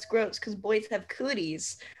 because that's gross, because boys have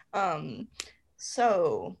cooties.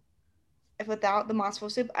 So if without the matzo ball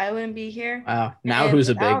soup, I wouldn't be here. Wow. Now who's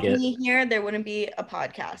a bigot? Without me here, there wouldn't be a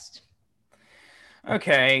podcast.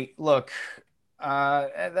 Okay, look,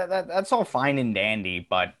 that's all fine and dandy,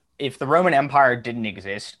 but if the Roman Empire didn't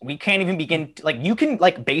exist, we can't even begin to, you can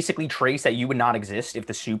basically trace that you would not exist if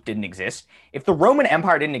the soup didn't exist. If the Roman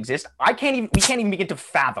Empire didn't exist, we can't even begin to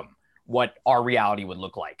fathom what our reality would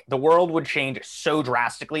look like. The world would change so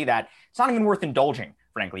drastically that it's not even worth indulging,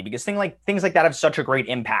 frankly, because things like that have such a great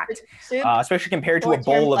impact, especially compared to a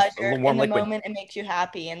bowl of warm liquid. In the moment, it makes you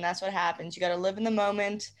happy, and that's what happens. You got to live in the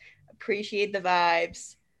moment, appreciate the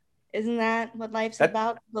vibes. Isn't that what life's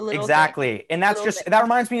about? Exactly. And that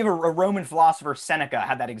reminds me of a Roman philosopher, Seneca,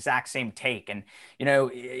 had that exact same take. And,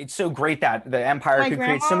 it's so great that the empire could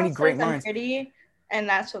create so many great moments. Pretty, and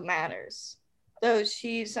that's what matters. Though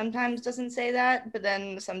she sometimes doesn't say that, but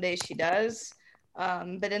then some days she does.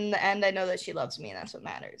 But in the end, I know that she loves me, and that's what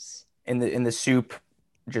matters. In the soup,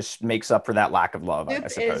 just makes up for that lack of love, I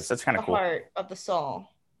Soup suppose. is That's kind the of cool. heart of the soul.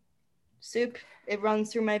 Soup, it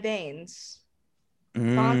runs through my veins.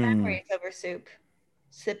 Fond memories over soup.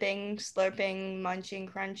 Sipping, slurping, munching,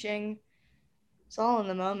 crunching. It's all in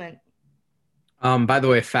the moment. By the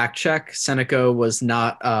way, fact check: Seneca was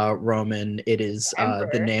not Roman. It is the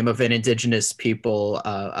Emperor. name of an indigenous people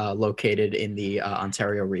located in the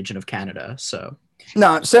Ontario region of Canada. So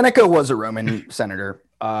No, Seneca was a Roman senator.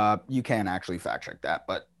 You can actually fact check that,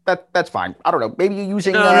 but that's fine. I don't know. Maybe you're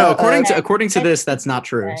using no. According to this, that's not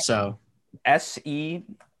true. So SE.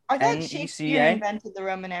 I thought NECA? Shakespeare invented the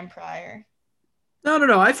Roman Empire.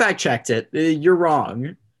 no. I fact checked it. You're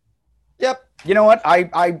wrong. Yep. You know what?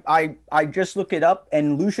 I just looked it up,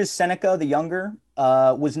 and Lucius Seneca the Younger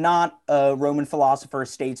was not a Roman philosopher,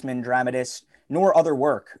 statesman, dramatist, nor other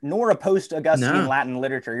work, nor a post-Augustan No. Latin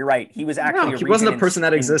literature. You're right. He was actually He wasn't a person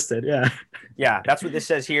that existed. Yeah. Yeah, that's what this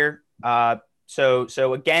says here.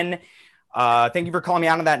 So again, thank you for calling me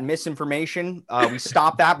out on that misinformation. We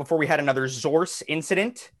stopped that before we had another Zorse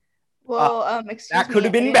incident. Well, excuse That me, could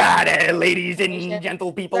have been I- bad, ladies and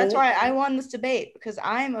gentle people. That's why I won this debate, because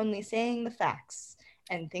I'm only saying the facts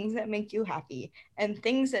and things that make you happy and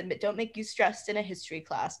things that don't make you stressed in a history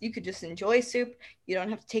class. You could just enjoy soup. You don't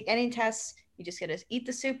have to take any tests. You just get to eat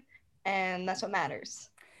the soup, and that's what matters.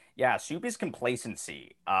 Yeah, soup is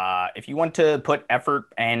complacency. If you want to put effort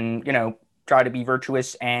and, try to be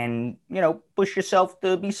virtuous and, push yourself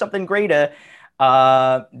to be something greater,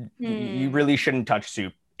 you really shouldn't touch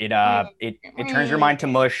soup. It turns your mind to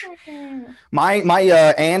mush. My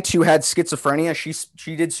aunt who had schizophrenia,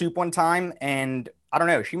 she did soup one time, and I don't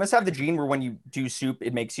know, she must have the gene where when you do soup,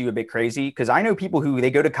 it makes you a bit crazy. Because I know people who they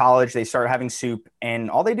go to college, they start having soup, and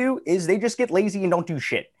all they do is they just get lazy and don't do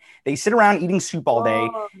shit. They sit around eating soup all day,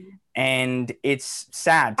 and it's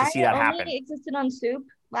sad to see that happen. I only existed on soup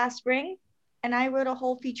last spring, and I wrote a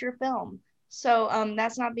whole feature film. So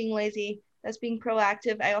that's not being lazy. That's being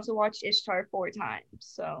proactive. I also watched Ishtar 4 times.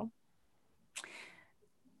 So,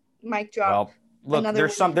 mic drop. Well,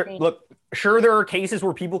 look, sure, there are cases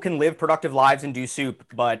where people can live productive lives and do soup,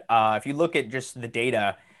 but if you look at just the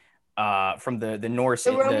data from the Norse,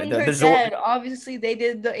 the Romans are dead. Obviously, they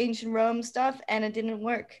did the ancient Rome stuff, and it didn't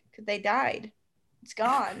work because they died. It's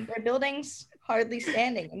gone. Their buildings hardly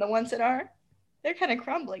standing, and the ones that are, they're kind of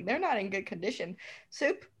crumbling. They're not in good condition.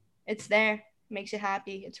 Soup, it's there. Makes you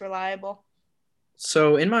happy. It's reliable.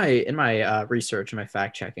 So in my research and my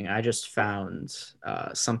fact checking, I just found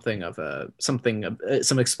some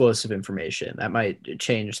explosive information that might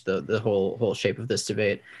change the whole shape of this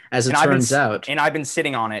debate. As it turns out, and I've been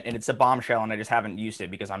sitting on it, and it's a bombshell, and I just haven't used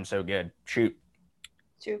it because I'm so good. Shoot.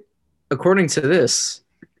 According to this,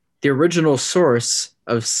 the original source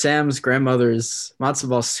of Sam's grandmother's matzo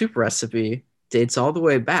ball soup recipe dates all the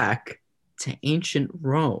way back to ancient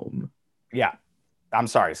Rome. Yeah, I'm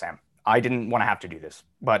sorry, Sam. I didn't want to have to do this,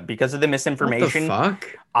 but because of the misinformation,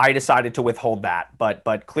 I decided to withhold that.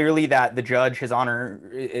 But clearly that the judge, His Honor,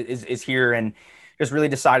 is here and just really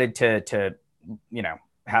decided to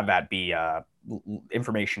have that be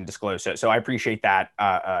information disclosed. So I appreciate that,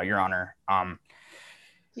 Your Honor.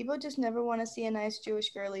 People just never want to see a nice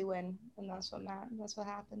Jewish girly win, and that's what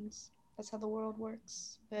happens. That's how the world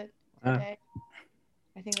works. But today,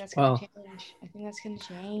 I think that's going to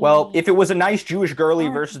change. Well, if it was a nice Jewish girly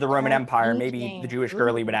versus the Roman Empire, maybe the Jewish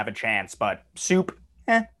girly would have a chance. But soup.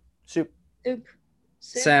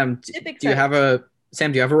 Sam, do you have a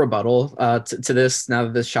rebuttal to this now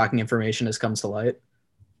that this shocking information has come to light?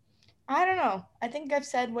 I don't know. I think I've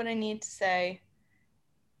said what I need to say.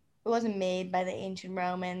 It wasn't made by the ancient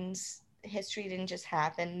Romans. History didn't just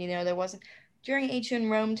happen. There wasn't. During ancient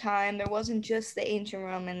Rome time, there wasn't just the ancient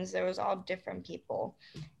Romans. There was all different people.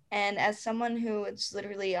 And as someone who is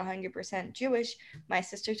literally 100% Jewish, my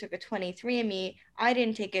sister took a 23andMe. I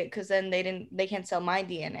didn't take it because then they can't sell my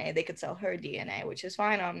DNA. They could sell her DNA, which is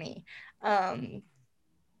fine on me.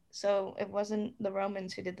 So it wasn't the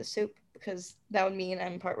Romans who did the soup, because that would mean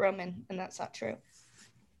I'm part Roman, and that's not true.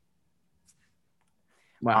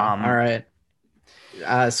 Wow. All right.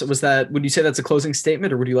 So would you say that's a closing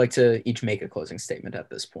statement, or would you like to each make a closing statement at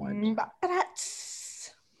this point?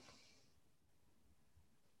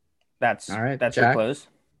 That's all right. That's Jack? your close.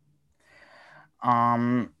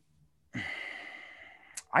 I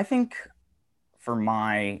think for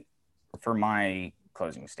my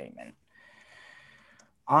closing statement,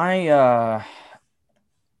 I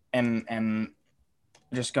am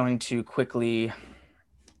just going to quickly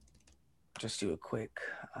just do a quick.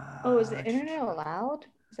 Is the internet allowed?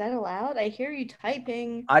 Is that allowed? I hear you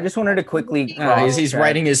typing. I just wanted to quickly. He's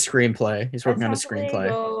writing his screenplay. He's working on his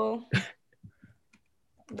screenplay.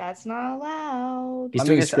 That's not allowed. He's Let me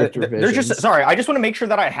doing just, script there's just revisions. sorry. I just want to make sure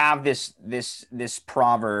that I have this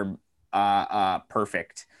proverb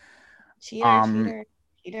perfect. Cheater, cheater,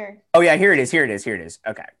 cheater. Oh yeah, here it is.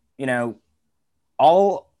 Okay,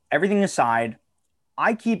 everything aside,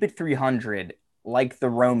 I keep it 300 like the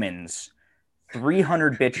Romans.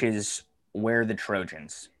 300 bitches wear the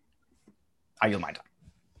Trojans. I yield my time.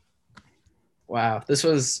 Wow, this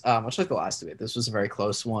was much like the last debate. This was a very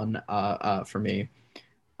close one for me.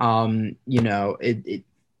 You're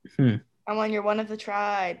one of the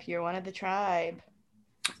tribe. You're one of the tribe.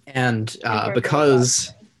 And Super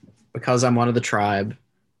because I'm one of the tribe,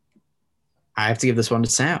 I have to give this one to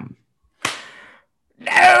Sam.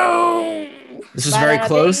 No. This was very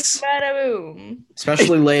close, Bada-boom.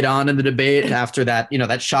 especially late on in the debate after that,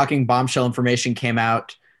 that shocking bombshell information came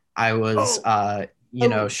out. I was,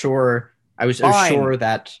 sure. I was sure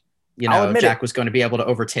that, Jack was going to be able to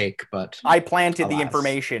overtake, but I planted the alas.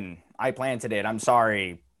 information. I planted it. I'm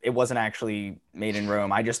sorry. It wasn't actually made in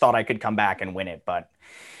Rome. I just thought I could come back and win it, but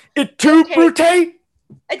it too brute. Okay,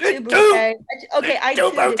 I too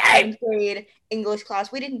did 7th grade English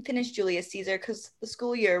class. We didn't finish Julius Caesar because the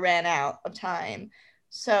school year ran out of time.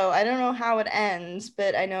 So I don't know how it ends,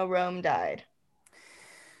 but I know Rome died.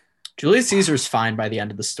 Julius Caesar's fine by the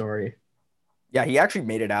end of the story. Yeah, he actually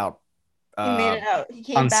made it out. He made it out. He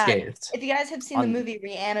came unscathed. back. If you guys have seen the movie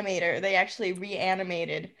Reanimator, they actually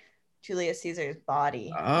reanimated Julius Caesar's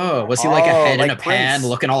body. Oh, was he like a head like in a Prince. pan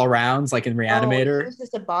looking all around like in Reanimator? It was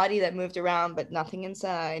just a body that moved around, but nothing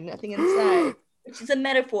inside. Which is a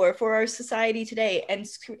metaphor for our society today and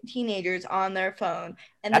teenagers on their phone.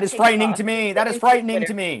 And that is frightening to me. That is frightening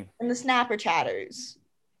to me. And the snapper chatters.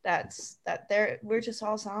 We're just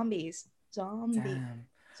all zombies. Zombie.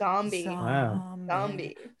 Wow.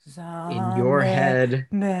 Zombie. In your head.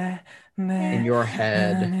 In your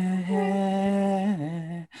head.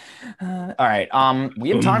 All right. We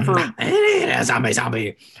have time for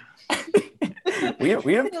zombie. we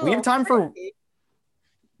have time for.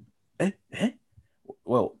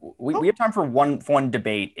 Well, we have time for one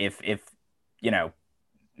debate if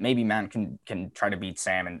maybe Matt can try to beat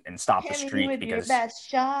Sam and stop the streak because your best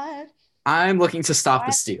shot. I'm looking to stop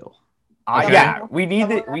the steal. Okay. Yeah, we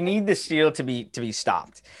need the steal to be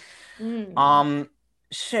stopped.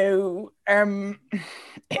 So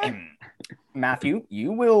Matthew,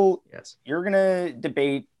 you're gonna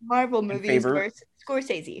debate Marvel movies versus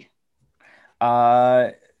Scorsese.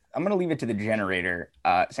 I'm gonna leave it to the generator,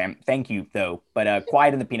 Sam. Thank you though, but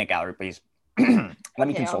quiet in the peanut gallery, please. Let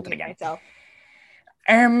me consult it again.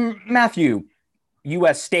 Matthew,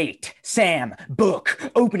 U.S. state, Sam,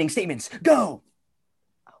 book, opening statements, go.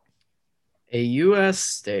 A U.S.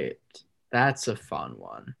 state. That's a fun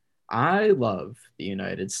one. I love the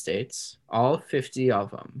United States, all 50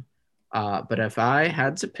 of them. But if I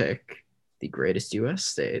had to pick the greatest U.S.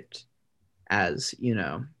 state, as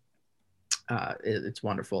it's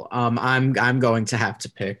wonderful. I'm going to have to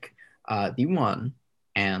pick the one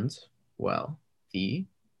and the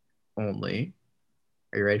only.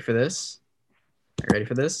 Are you ready for this?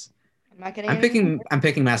 I'm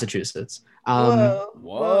picking Massachusetts.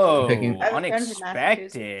 Whoa!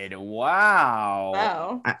 Unexpected!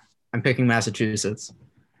 Wow! I'm picking Massachusetts.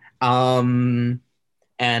 And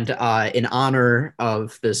in honor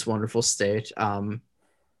of this wonderful state, I'm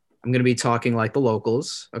going to be talking like the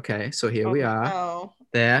locals. Okay, so here we are. No.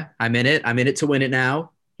 There, I'm in it. I'm in it to win it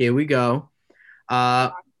now. Here we go.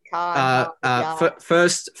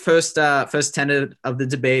 First tenet of the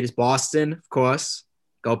debate is Boston, of course.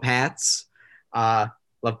 Go Pats.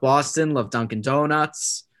 Love Boston. Love Dunkin'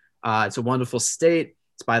 Donuts. It's a wonderful state.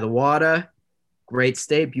 It's by the water. Great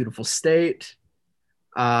state. Beautiful state.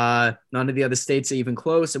 None of the other states are even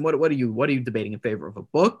close. And what are you debating in favor of? A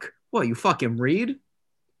book? What, you fucking read?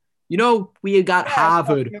 We got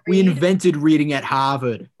Harvard. We invented reading at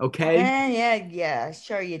Harvard. Okay. Yeah.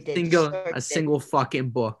 Sure you did. Single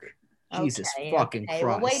fucking book. Jesus fucking Christ.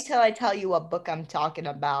 Well, wait till I tell you what book I'm talking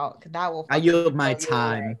about. That will. I yield my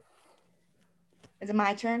time. Is it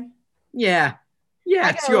my turn? Yeah.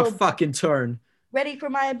 It's your fucking turn. Ready for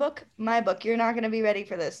my book? My book. You're not gonna be ready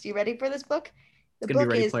for this. You ready for this book? The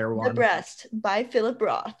book is The Breast by Philip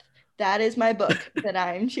Roth. That is my book that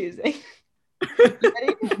I am choosing.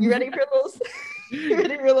 You ready for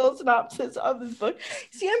a little synopsis of this book?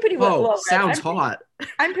 See, I'm pretty well read. Sounds hot.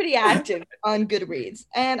 I'm pretty active on Goodreads,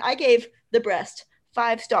 and I gave The Breast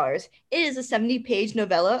 5 stars. It is a 70-page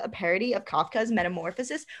novella, a parody of Kafka's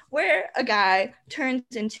Metamorphosis, where a guy turns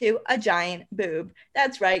into a giant boob.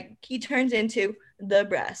 That's right, he turns into the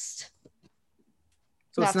breast.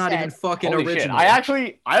 So it's not even fucking original. Shit. I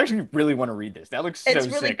actually really want to read this. That looks so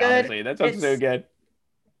sick, honestly. That sounds so good.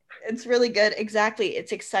 It's really good. Exactly.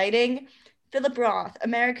 It's exciting. Philip Roth,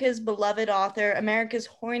 America's beloved author, America's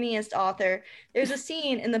horniest author. There's a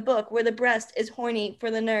scene in the book where the breast is horny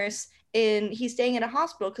for the nurse and he's staying in a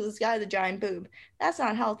hospital because this guy has a giant boob. That's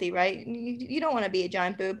not healthy, right? You don't want to be a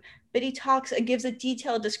giant boob. But he talks and gives a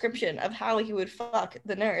detailed description of how he would fuck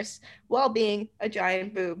the nurse while being a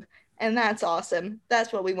giant boob. And that's awesome.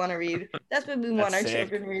 That's what we want to read. That's what we want our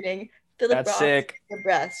children reading. Philip Roth, The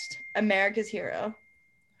Breast, America's hero.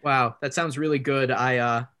 Wow, that sounds really good.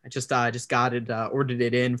 I just got it, ordered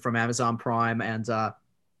it in from Amazon Prime, and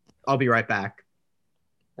I'll be right back.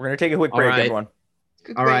 We're gonna take a quick break, everyone.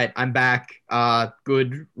 All right, I'm back.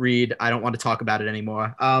 Good read. I don't want to talk about it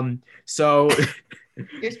anymore. So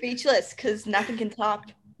you're speechless because nothing can top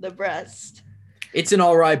The Breast. It's an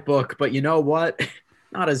all right book, but you know what?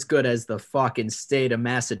 Not as good as the fucking state of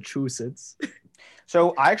Massachusetts.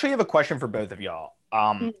 So I actually have a question for both of y'all.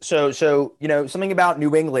 So something about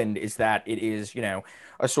New England is that it is,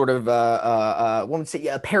 a sort of one would say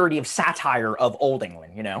a parody of satire of Old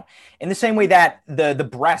England, in the same way that the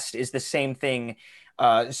breast is the same thing,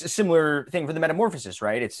 similar thing for the Metamorphosis,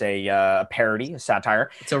 right? It's a parody, a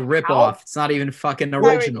satire. It's a ripoff. It's not even fucking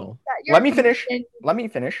original. Let me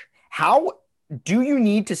finish. How do you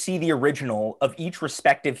need to see the original of each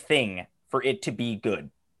respective thing for it to be good,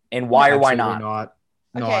 and why or why not?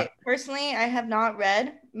 Okay, personally, I have not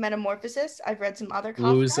read Metamorphosis. I've read some other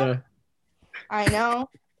Kafka. Loser. I know.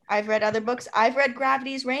 I've read other books. I've read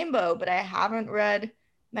Gravity's Rainbow, but I haven't read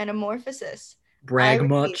Metamorphosis. Brag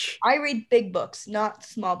much. I read big books, not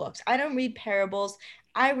small books. I don't read parables.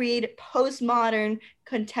 I read postmodern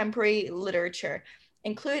contemporary literature,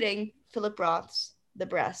 including Philip Roth's The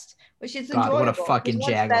Breast, which is enjoyable. What a fucking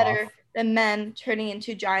better than men turning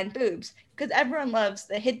into giant boobs, because everyone loves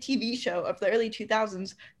the hit TV show of the early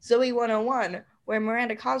 2000s, Zoe 101, where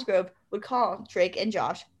Miranda Cosgrove would call Drake and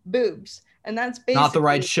Josh boobs. And that's basically not the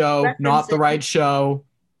right show. Not the right show.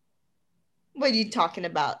 What are you talking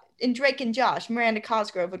about? In Drake and Josh, Miranda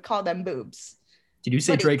Cosgrove would call them boobs. Did you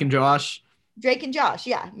say Drake and Josh? Drake and Josh,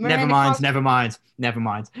 yeah. Never mind.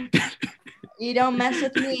 You don't mess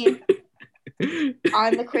with me.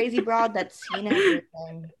 I'm the crazy broad that's seen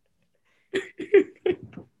everything.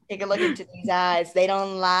 Take a look into these eyes. They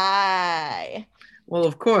don't lie. Well,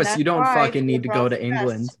 of course, you don't fucking need to go to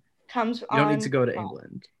England. You don't need to go to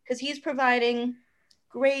England. Because he's providing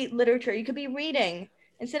great literature. You could be reading.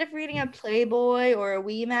 Instead of reading a Playboy or a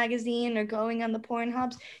Wee magazine or going on the porn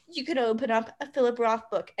hubs, you could open up a Philip Roth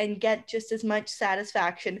book and get just as much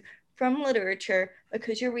satisfaction from literature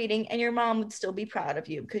because you're reading, and your mom would still be proud of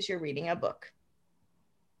you because you're reading a book.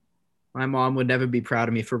 My mom would never be proud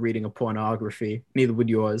of me for reading a pornography. Neither would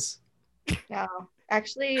yours. No,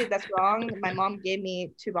 actually, that's wrong. My mom gave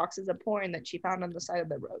me 2 boxes of porn that she found on the side of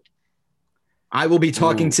the road. I will be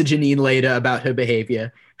talking to Janine later about her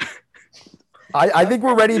behavior. I think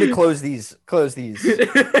we're ready to close these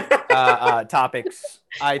topics.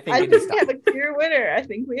 I think we have a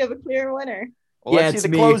clear winner. Well, let's see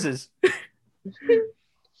the closes.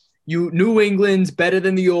 New England, better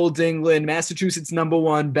than the old England. Massachusetts,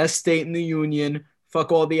 #1, best state in the union.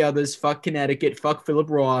 Fuck all the others. Fuck Connecticut. Fuck Philip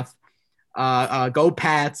Roth. Go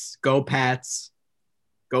Pats. Go Pats.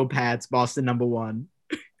 Go Pats. Boston, #1.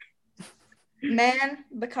 Man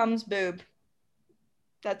becomes boob.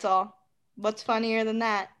 That's all. What's funnier than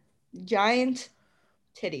that? Giant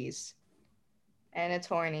titties. And it's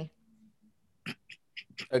horny.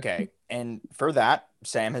 Okay. And for that,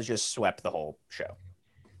 Sam has just swept the whole show.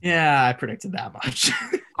 Yeah, I predicted that much.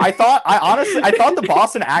 I thought the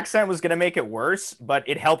Boston accent was gonna make it worse, but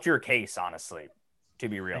it helped your case, honestly. To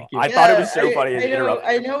be real, I thought it was so funny.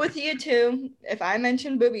 I know with you too. If I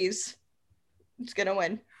mention boobies, it's gonna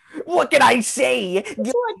win. What can I say?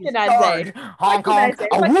 What can I say? Hong Kong,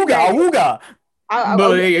 awooga,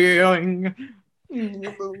 awooga.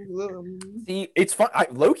 See, it's fun.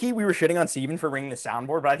 Low key, we were shitting on Steven for bringing the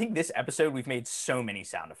soundboard, but I think this episode we've made so many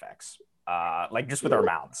sound effects. Like just with our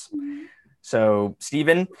mouths. So,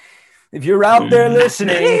 Steven, if you're out there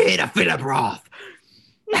listening, to Philip Roth.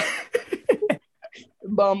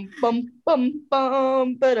 Bum bum bum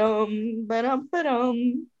bum ba-dum ba-dum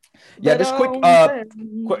ba-dum. Yeah, just quick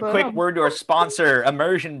word to our sponsor,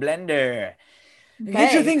 Immersion Blender.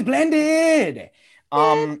 Get your things blended.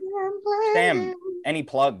 Sam, any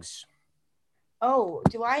plugs? Oh,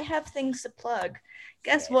 do I have things to plug?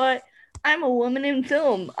 Guess what? I'm a woman in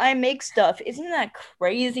film. I make stuff. Isn't that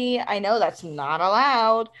crazy? I know that's not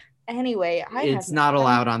allowed. Anyway, it's not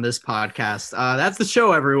allowed on this podcast. That's the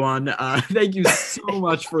show, everyone. Thank you so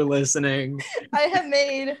much for listening. I have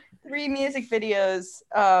made 3 music videos.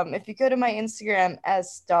 If you go to my Instagram,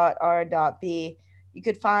 s.r.b, You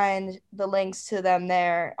could find the links to them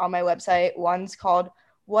there on my website. One's called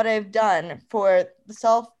What I've Done for the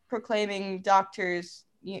self-prescribed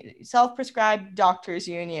doctors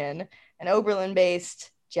union, an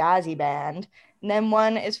Oberlin-based jazzy band. And then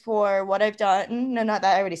one is for What I've Done. No, not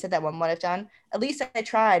that. I already said that one. What I've Done. At Least I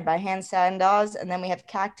Tried by Hans Sandoz. And then we have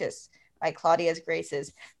Cactus by Claudia's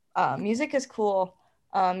Graces. Music is cool.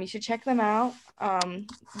 You should check them out.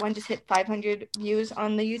 One just hit 500 views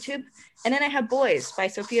on the YouTube. And then I have Boys by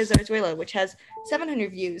Sofia Zarzuela, which has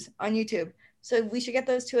 700 views on YouTube. So we should get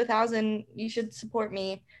those to 1,000. You should support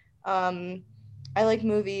me. I like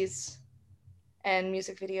movies and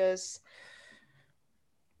music videos.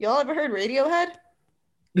 Y'all ever heard Radiohead?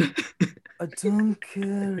 I don't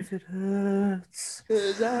care if it hurts.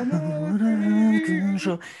 'Cause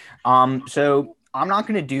I'm So I'm not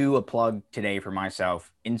going to do a plug today for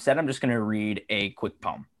myself. Instead, I'm just going to read a quick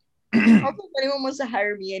poem. Also, if anyone wants to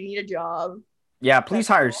hire me, I need a job. Yeah, please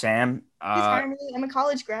hire Sam. Please hire me. I'm a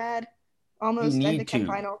college grad. Almost You at need the Ken to.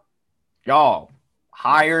 final. Y'all,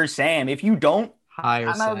 hire Sam. If you don't, Hire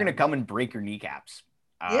I'm not Sam. going to come and break your kneecaps.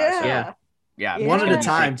 Yeah. Yeah. Yeah. One at a Yeah.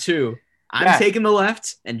 time, too. I'm Yeah. taking the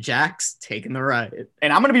left, and Jack's taking the right.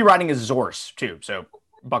 And I'm going to be writing a Zorse, too. So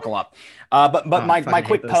buckle up. But Oh, I my fucking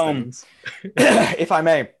quick hate those poem, things. if I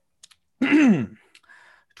may.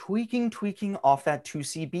 Tweaking off that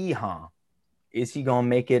 2CB, huh? Is he gonna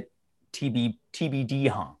make it TBD,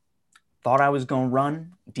 huh? Thought I was gonna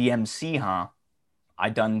run DMC, huh? I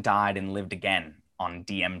done died and lived again on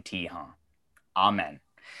DMT, huh? Amen.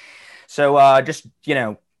 So just,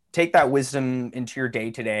 take that wisdom into your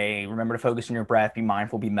day today. Remember to focus on your breath, be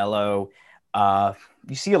mindful, be mellow.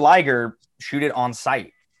 You see a liger, shoot it on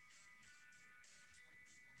sight.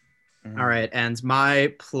 All right, and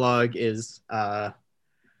my plug is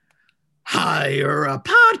hire a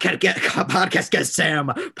podcast guest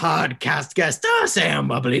Sam, Sam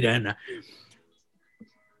Bleeden.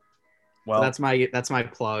 Well, That's my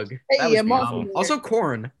plug. That was Hey, I'm beautiful. off. Also,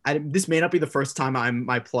 Korn. This may not be the first time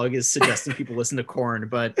my plug is suggesting people listen to Korn,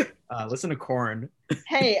 but listen to Korn.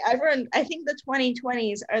 Hey, everyone, I think the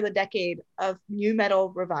 2020s are the decade of new metal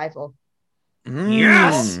revival.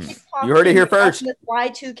 Yes! You heard it here first. This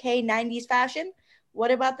Y2K 90s fashion.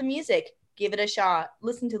 What about the music? Give it a shot.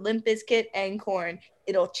 Listen to Limp Bizkit and Korn.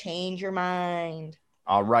 It'll change your mind.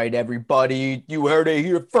 All right, everybody. You heard it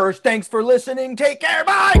here first. Thanks for listening. Take care.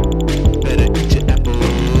 Bye. Better eat your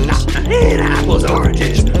apples. Apples,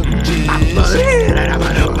 oranges.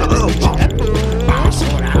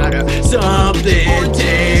 Something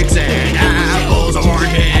takes an apples,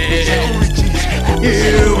 oranges.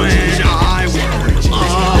 You and I were a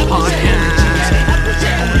podcast.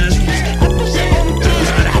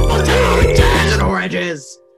 Apples, oranges.